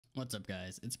What's up,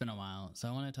 guys? It's been a while, so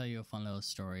I want to tell you a fun little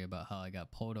story about how I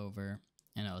got pulled over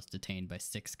and I was detained by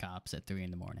 6 cops at 3 in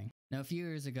the morning. Now, a few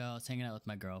years ago, I was hanging out with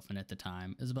my girlfriend at the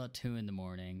time. It was about 2 in the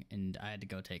morning, and I had to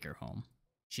go take her home.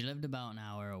 She lived about an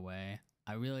hour away.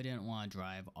 I really didn't want to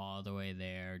drive all the way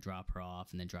there, drop her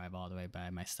off, and then drive all the way by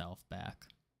myself back.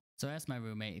 So I asked my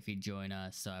roommate if he'd join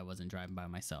us so I wasn't driving by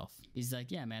myself. He's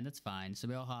like, yeah, man, that's fine. So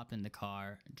we all hopped in the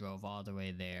car, drove all the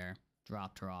way there,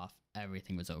 dropped her off.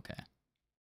 Everything was okay.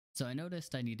 So I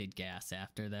noticed I needed gas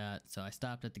after that, so I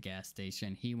stopped at the gas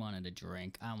station. He wanted a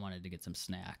drink. I wanted to get some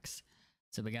snacks.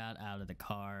 So we got out of the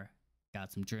car,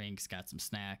 got some drinks, got some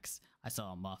snacks. I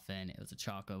saw a muffin. It was a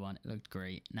chocolate one. It looked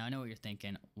great. Now I know what you're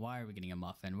thinking. Why are we getting a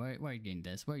muffin? Why are you getting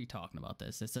this? Why are you talking about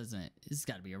this? This has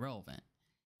got to be irrelevant.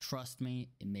 Trust me,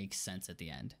 it makes sense at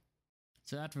the end.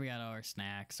 So after we got all our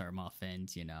snacks, our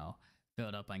muffins,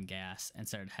 filled up on gas and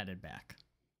started headed back.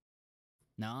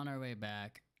 Now on our way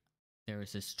back, there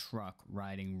was this truck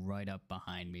riding right up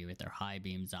behind me with their high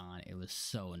beams on. It was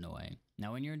so annoying.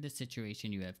 Now, when you're in this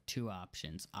situation, you have 2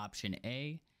 options. Option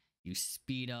A, you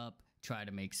speed up, try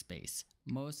to make space.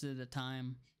 Most of the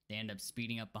time, they end up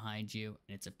speeding up behind you,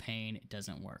 and it's a pain. It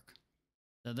doesn't work.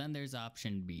 So then there's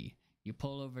option B. You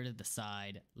pull over to the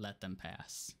side, let them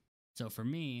pass. So for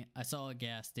me, I saw a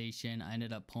gas station. I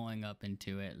ended up pulling up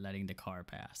into it, letting the car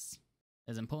pass.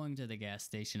 As I'm pulling to the gas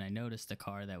station, I noticed the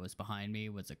car that was behind me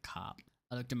was a cop.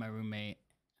 I looked at my roommate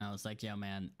and I was like, yo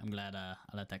man, I'm glad I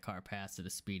let that car pass to the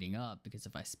speeding up, because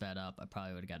if I sped up, I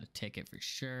probably would have got a ticket for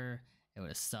sure. It would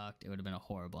have sucked. It would have been a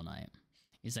horrible night.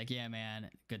 He's like, yeah man,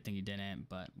 good thing you didn't,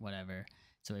 but whatever.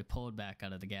 So we pulled back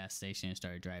out of the gas station and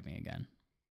started driving again.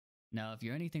 Now, if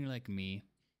you're anything like me,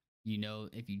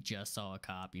 if you just saw a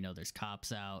cop, there's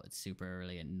cops out. It's super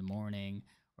early in the morning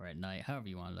or at night, however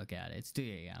you want to look at it. It's 2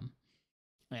 a.m.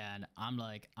 And I'm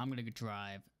like, I'm going to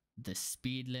drive the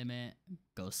speed limit,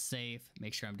 go safe,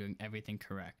 make sure I'm doing everything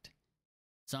correct.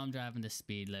 So I'm driving the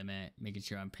speed limit, making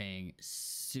sure I'm paying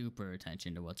super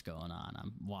attention to what's going on.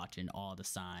 I'm watching all the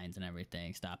signs and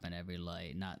everything, stopping every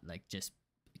light, not like just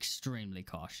extremely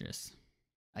cautious.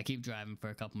 I keep driving for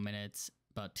a couple minutes.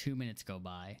 About 2 minutes go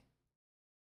by.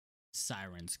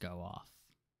 Sirens go off.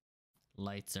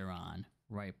 Lights are on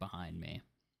right behind me.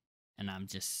 And I'm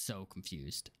just so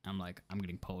confused. I'm like, I'm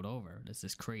getting pulled over. This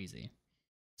is crazy.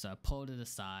 So I pull to the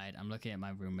side. I'm looking at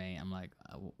my roommate. I'm like,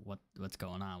 what's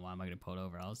going on? Why am I getting pulled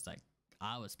over? I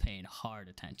was paying hard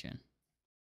attention.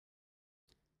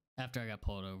 After I got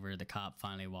pulled over, the cop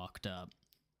finally walked up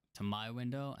to my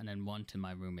window and then one to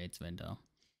my roommate's window.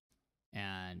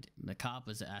 And the cop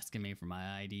was asking me for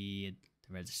my ID,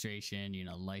 the registration,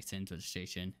 license,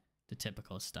 registration, the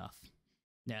typical stuff.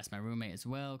 They asked my roommate as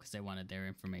well because they wanted their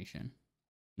information.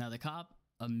 Now, the cop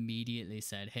immediately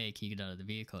said, hey, can you get out of the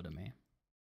vehicle to me?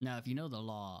 Now, if you know the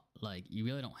law, you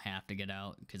really don't have to get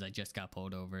out, because I just got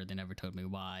pulled over. They never told me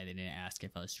why. They didn't ask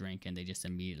if I was drinking. They just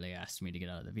immediately asked me to get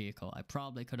out of the vehicle. I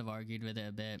probably could have argued with it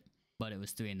a bit, but it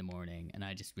was 3 in the morning, and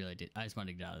I just wanted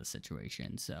to get out of the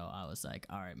situation. So I was like,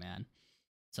 all right, man.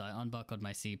 So I unbuckled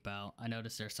my seatbelt. I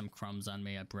noticed there's some crumbs on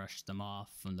me. I brushed them off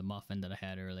from the muffin that I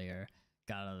had earlier,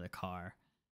 got out of the car,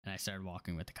 and I started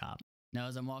walking with the cop. Now,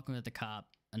 as I'm walking with the cop,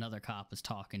 another cop was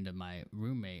talking to my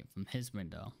roommate from his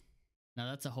window.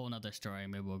 Now, that's a whole nother story.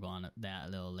 Maybe we'll go on that a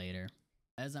little later.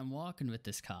 As I'm walking with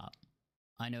this cop,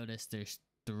 I noticed there's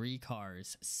 3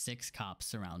 cars, 6 cops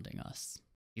surrounding us.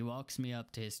 He walks me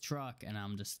up to his truck, and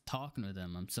I'm just talking with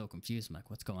him. I'm so confused. I'm like,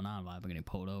 what's going on? Why am I getting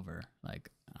pulled over?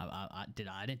 I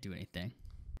didn't do anything.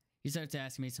 He starts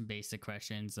asking me some basic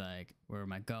questions like, where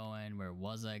am I going? Where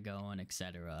was I going?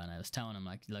 Etc. And I was telling him,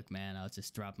 like, look, man, I was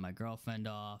just dropping my girlfriend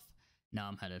off. Now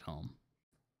I'm headed home.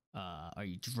 Are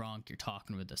you drunk? You're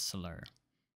talking with a slur.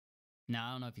 Now,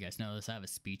 I don't know if you guys know this. I have a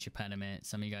speech impediment.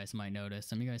 Some of you guys might notice.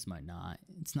 Some of you guys might not.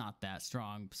 It's not that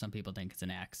strong. Some people think it's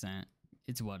an accent.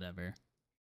 It's whatever.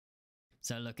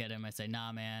 So I look at him. I say,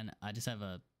 nah, man, I just have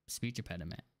a speech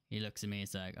impediment. He looks at me.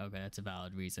 He's like, okay, that's a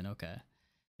valid reason. Okay.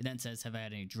 He then says, have I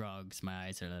had any drugs? My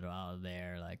eyes are a little out of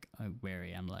there, like,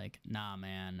 wary. I'm like, nah,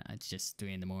 man, it's just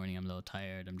 3 in the morning. I'm a little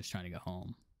tired. I'm just trying to go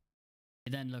home.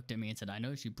 He then looked at me and said, I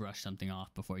noticed you brushed something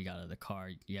off before you got out of the car.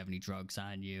 Do you have any drugs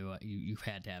on you? You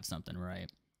had to have something,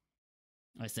 right?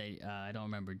 I say, I don't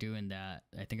remember doing that.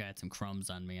 I think I had some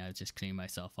crumbs on me. I was just cleaning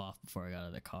myself off before I got out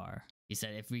of the car. He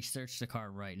said, if we search the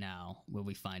car right now, will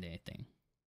we find anything?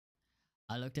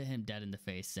 I looked at him dead in the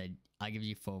face, said, I give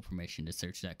you full permission to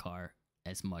search that car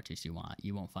as much as you want.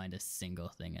 You won't find a single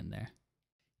thing in there.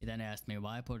 He then asked me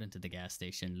why I pulled into the gas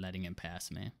station, letting him pass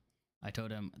me. I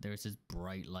told him there was this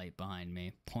bright light behind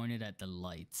me, pointed at the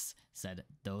lights, said,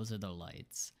 those are the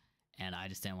lights. and I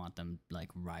just didn't want them like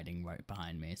riding right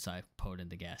behind me, so I pulled in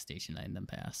the gas station, letting them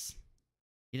pass.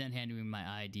 He then handed me my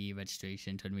ID,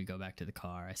 registration, told me to go back to the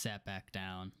car. I sat back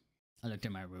down. I looked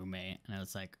at my roommate and I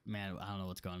was like, man, I don't know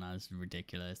what's going on. This is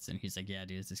ridiculous. And he's like, yeah,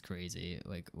 dude, this is crazy.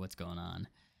 Like, what's going on?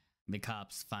 The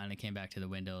cops finally came back to the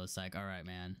window. It's like, all right,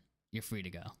 man, you're free to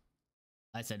go.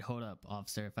 I said, hold up,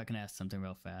 officer, if I can ask something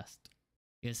real fast.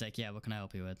 He was like, yeah, what can I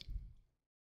help you with?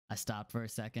 I stopped for a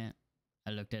second.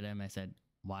 I looked at him. I said,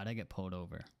 why'd I get pulled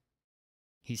over?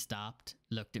 He stopped,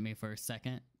 looked at me for a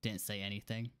second, didn't say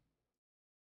anything.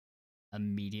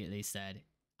 Immediately said,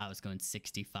 I was going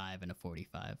 65 and a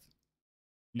 45.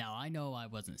 Now, I know I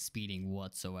wasn't speeding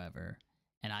whatsoever,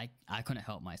 and I couldn't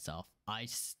help myself. I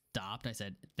stopped. I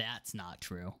said, that's not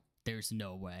true. There's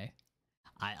no way.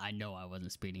 I know I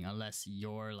wasn't speeding unless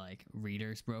your like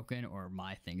reader's broken or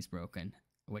my thing's broken,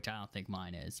 which I don't think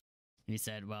mine is. And he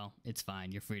said, well, it's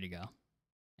fine. You're free to go.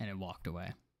 And it walked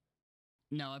away.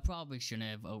 No, I probably shouldn't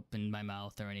have opened my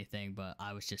mouth or anything, but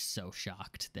I was just so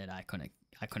shocked that I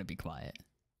couldn't be quiet.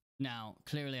 Now,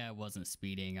 clearly I wasn't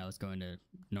speeding. I was going to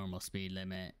normal speed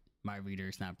limit. My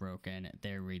reader's not broken.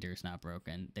 Their reader's not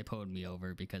broken. They pulled me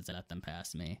over because I let them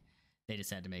pass me. They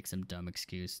just had to make some dumb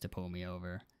excuse to pull me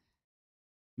over.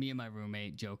 Me and my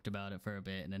roommate joked about it for a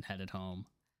bit and then headed home.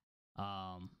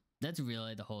 That's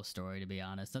really the whole story, to be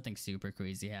honest. Nothing super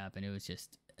crazy happened. It was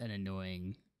just an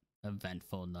annoying,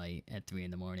 eventful night at 3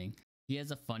 in the morning. He has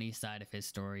a funny side of his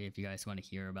story if you guys want to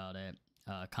hear about it.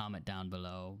 Comment down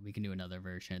below. We can do another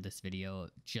version of this video,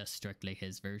 just strictly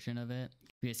his version of it,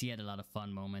 because he had a lot of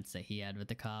fun moments that he had with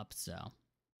the cops, so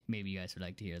maybe you guys would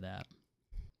like to hear that.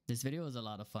 This video was a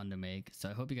lot of fun to make, so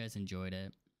I hope you guys enjoyed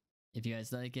it. If you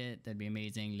guys like it, that'd be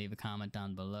amazing. Leave a comment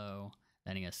down below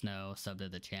letting us know. Sub to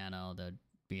the channel, that'd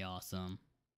be awesome.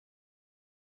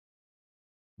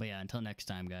 But yeah, until next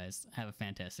time, guys, have a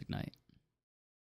fantastic night.